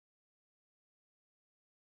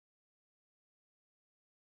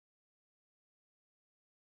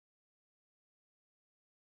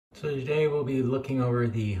So today we'll be looking over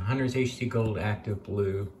the HuntersHD Gold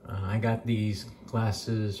AktiveBlu. I got these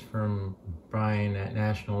glasses from Brian at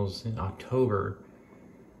Nationals in October,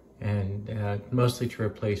 and mostly to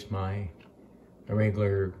replace my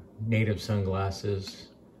regular native sunglasses,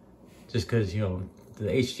 just because, you know,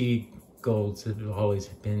 the HD Golds have always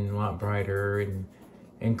been a lot brighter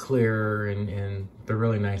and clearer, and they're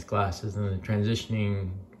really nice glasses, and the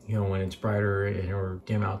transitioning, you know, when it's brighter or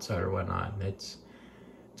dim outside or whatnot, it's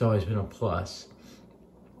always been a plus.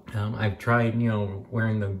 I've tried, you know,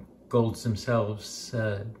 wearing the golds themselves,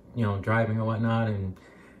 you know, driving or whatnot, and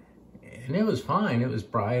it was fine. It was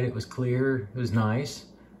bright, it was clear, it was nice,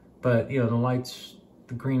 but, you know, the lights,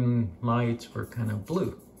 the green lights were kind of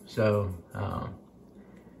blue. So,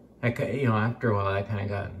 you know, after a while, I kind of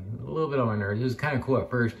got a little bit on my nerves. It was kind of cool at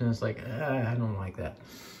first, and it's like, I don't like that.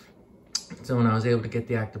 So when I was able to get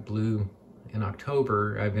the AktiveBlu in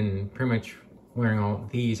October, I've been pretty much wearing all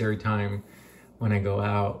these every time when I go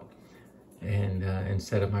out, and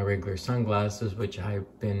instead of my regular sunglasses, which I've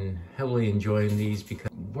been heavily enjoying these because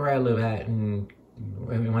where I live at, and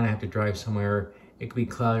when I have to drive somewhere, it could be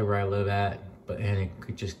cloudy where I live at, and it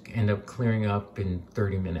could just end up clearing up in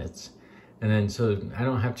 30 minutes. And then so I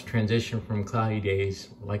don't have to transition from cloudy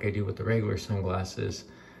days like I do with the regular sunglasses.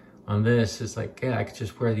 On this, it's like, yeah, I could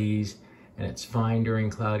just wear these and it's fine during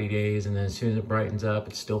cloudy days, and then as soon as it brightens up,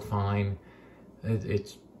 it's still fine.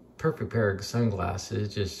 It's perfect pair of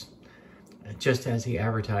sunglasses, just as he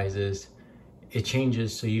advertises. It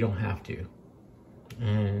changes so you don't have to,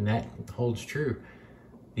 and that holds true.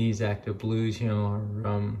 These AktiveBlus, you know,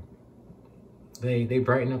 are they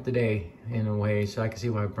brighten up the day in a way, so I can see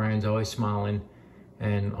why Brian's always smiling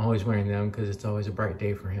and always wearing them, because it's always a bright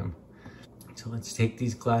day for him. So let's take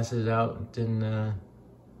these glasses out and at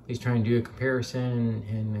least try and do a comparison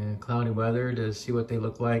in cloudy weather to see what they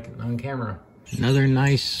look like on camera. Another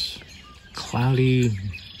nice, cloudy,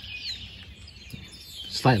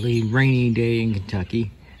 slightly rainy day in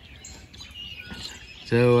Kentucky.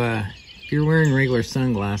 So if you're wearing regular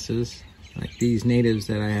sunglasses, like these natives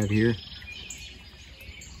that I have here,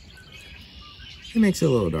 it makes it a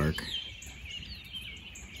little dark.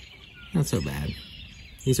 Not so bad.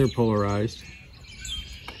 These are polarized.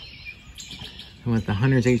 And with the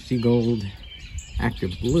HuntersHD Gold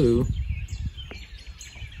AktiveBlu,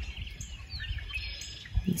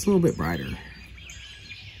 it's a little bit brighter.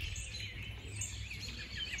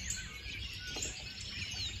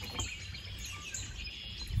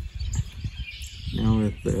 Now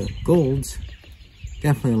with the golds,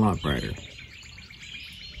 definitely a lot brighter.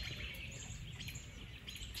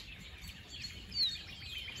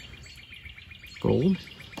 Gold,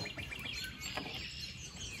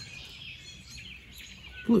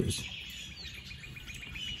 blues.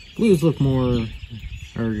 Blues look more,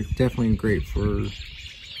 are definitely great for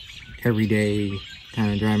everyday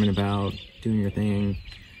kind of driving about, doing your thing,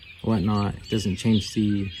 whatnot. It doesn't change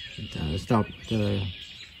the stop the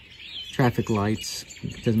traffic lights.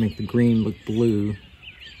 It doesn't make the green look blue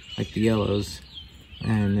like the yellows,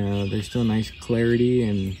 and there's still nice clarity,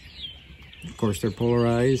 and of course they're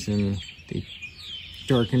polarized, and they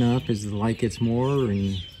darken up as the light gets more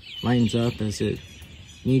and lightens up as it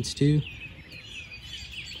needs to.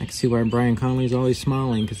 I can see why Brian Conley's always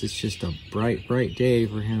smiling, because it's just a bright, bright day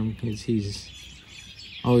for him, because he's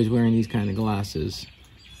always wearing these kind of glasses.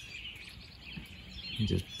 It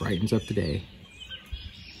just brightens up the day.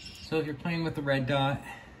 So if you're playing with the red dot,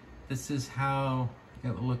 this is how it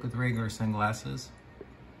will look with regular sunglasses.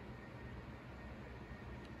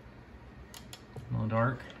 A little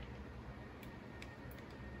dark.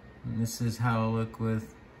 And this is how it'll look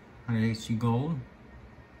with HuntersHD Gold.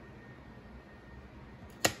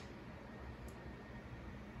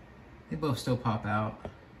 They both still pop out.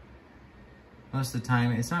 Most of the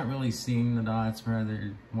time, it's not really seeing the dots,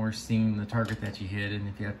 rather more seeing the target that you hit, and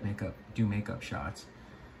if you have to do makeup shots.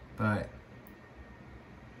 But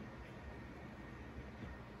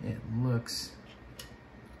it looks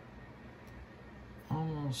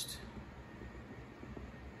almost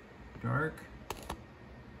dark.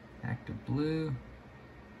 AktiveBlu.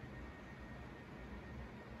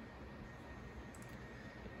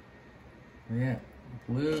 Yeah,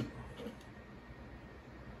 blue.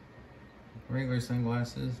 Regular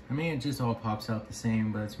sunglasses. I mean, it just all pops out the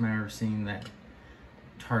same, but it's a matter of seeing that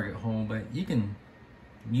target hole. But you can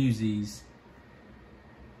use these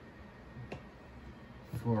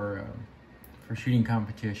for shooting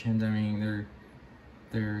competitions. I mean,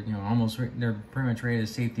 they're you know, they're pretty much rated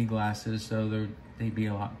as safety glasses, so they'd be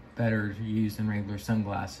a lot better to use than regular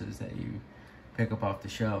sunglasses that you pick up off the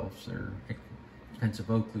shelves, or expensive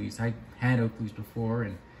Oakleys. I had Oakleys before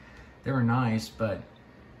and they were nice, but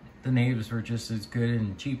the natives were just as good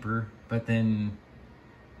and cheaper, but then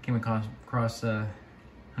came across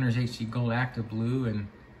HuntersHD Gold AktiveBlu, and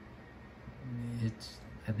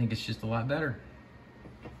I think it's just a lot better.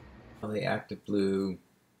 The AktiveBlu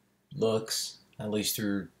looks, at least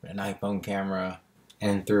through an iPhone camera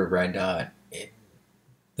and through a red dot,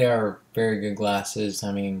 they are very good glasses.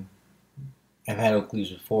 I mean, I've had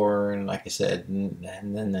Oakleys before, and like I said, and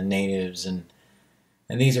then the natives, and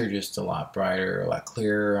these are just a lot brighter, a lot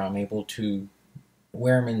clearer. I'm able to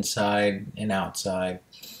wear them inside and outside.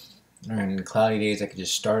 And cloudy days, I could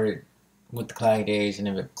just start it with the cloudy days, and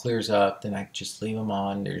if it clears up, then I can just leave them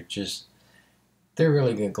on. They're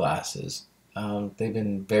really good glasses. They've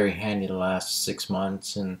been very handy the last 6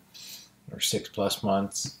 months or 6+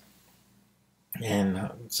 months. And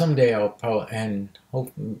someday I'll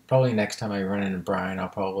probably next time I run into Brian, I'll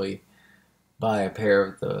probably buy a pair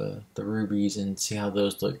of the rubies and see how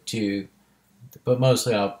those look too. But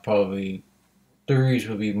mostly the rubies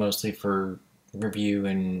will be mostly for review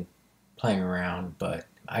and playing around. But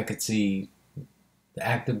I could see the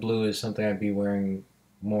AktiveBlu is something I'd be wearing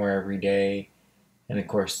more every day, and of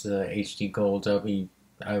course the HD Golds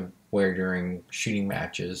I wear during shooting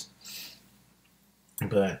matches.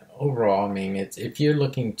 But overall, I mean, if you're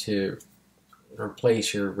looking to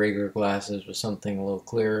replace your regular glasses with something a little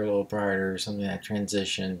clearer, a little brighter, something that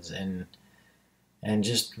transitions, and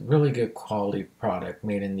just really good quality product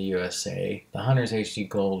made in the USA, the HuntersHD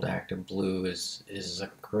Gold AktiveBlu is a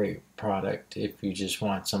great product if you just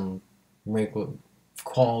want some regular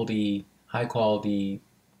quality, high quality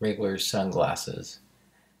regular sunglasses.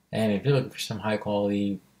 And if you're looking for some high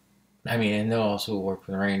quality, I mean, and they'll also work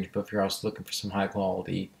for the range, but if you're also looking for some high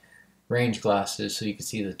quality range glasses so you can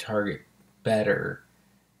see the target better,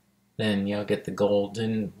 then you'll get the golds.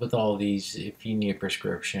 And with all these, if you need a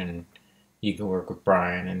prescription, you can work with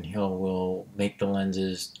Brian, and will make the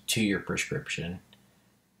lenses to your prescription,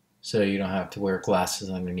 so you don't have to wear glasses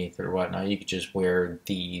underneath or whatnot. You could just wear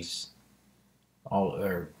these all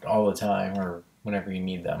the time or whenever you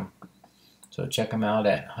need them. So check them out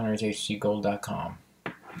at HuntersHDGold.com.